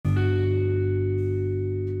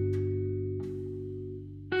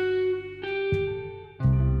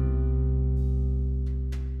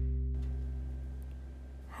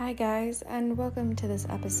Hi guys, and welcome to this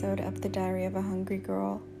episode of The Diary of a Hungry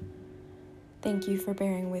Girl. Thank you for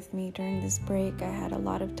bearing with me during this break. I had a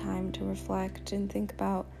lot of time to reflect and think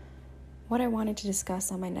about what I wanted to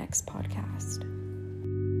discuss on my next podcast.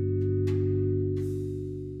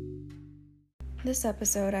 This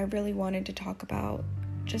episode, I really wanted to talk about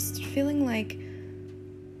just feeling like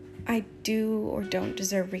I do or don't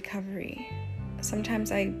deserve recovery.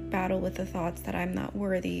 Sometimes I battle with the thoughts that I'm not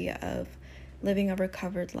worthy of living a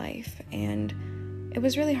recovered life, and it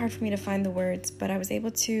was really hard for me to find the words, but I was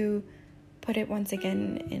able to put it once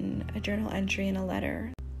again in a journal entry in a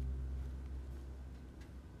letter.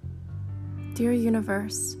 Dear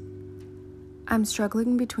Universe, I'm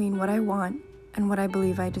struggling between what I want and what I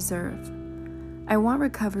believe I deserve. I want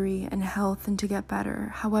recovery and health and to get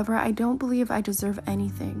better. However, I don't believe I deserve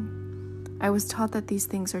anything. I was taught that these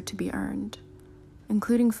things are to be earned,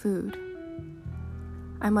 including food.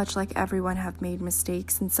 I, much like everyone, have made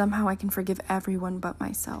mistakes, and somehow I can forgive everyone but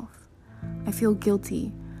myself. I feel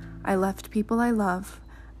guilty. I left people I love.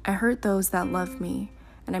 I hurt those that love me,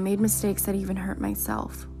 and I made mistakes that even hurt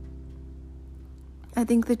myself. I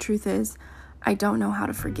think the truth is, I don't know how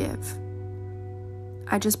to forgive.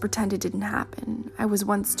 I just pretend it didn't happen. I was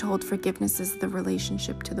once told forgiveness is the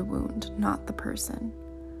relationship to the wound, not the person.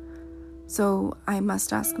 So I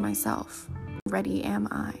must ask myself, ready am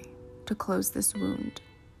I to close this wound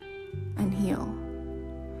and heal?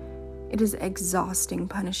 It is exhausting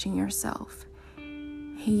punishing yourself,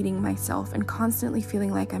 hating myself, and constantly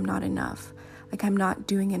feeling like I'm not enough, like I'm not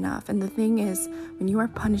doing enough. And the thing is, when you are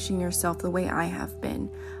punishing yourself the way I have been,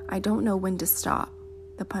 I don't know when to stop.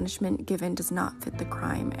 The punishment given does not fit the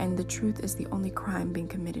crime, and the truth is the only crime being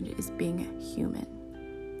committed is being human.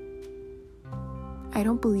 I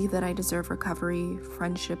don't believe that I deserve recovery,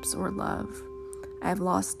 friendships, or love. I've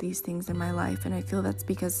lost these things in my life, and I feel that's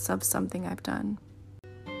because of something I've done.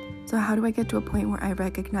 So how do I get to a point where I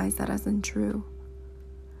recognize that as untrue?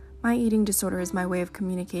 My eating disorder is my way of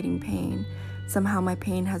communicating pain. Somehow my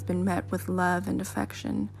pain has been met with love and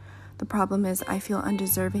affection. The problem is I feel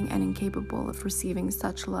undeserving and incapable of receiving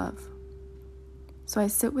such love. So I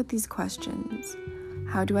sit with these questions.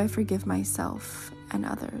 How do I forgive myself and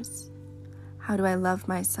others? How do I love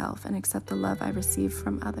myself and accept the love I receive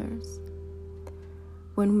from others?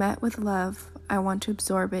 When met with love, I want to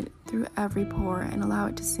absorb it through every pore and allow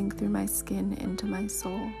it to sink through my skin into my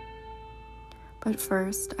soul. But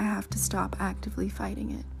first, I have to stop actively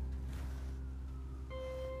fighting it.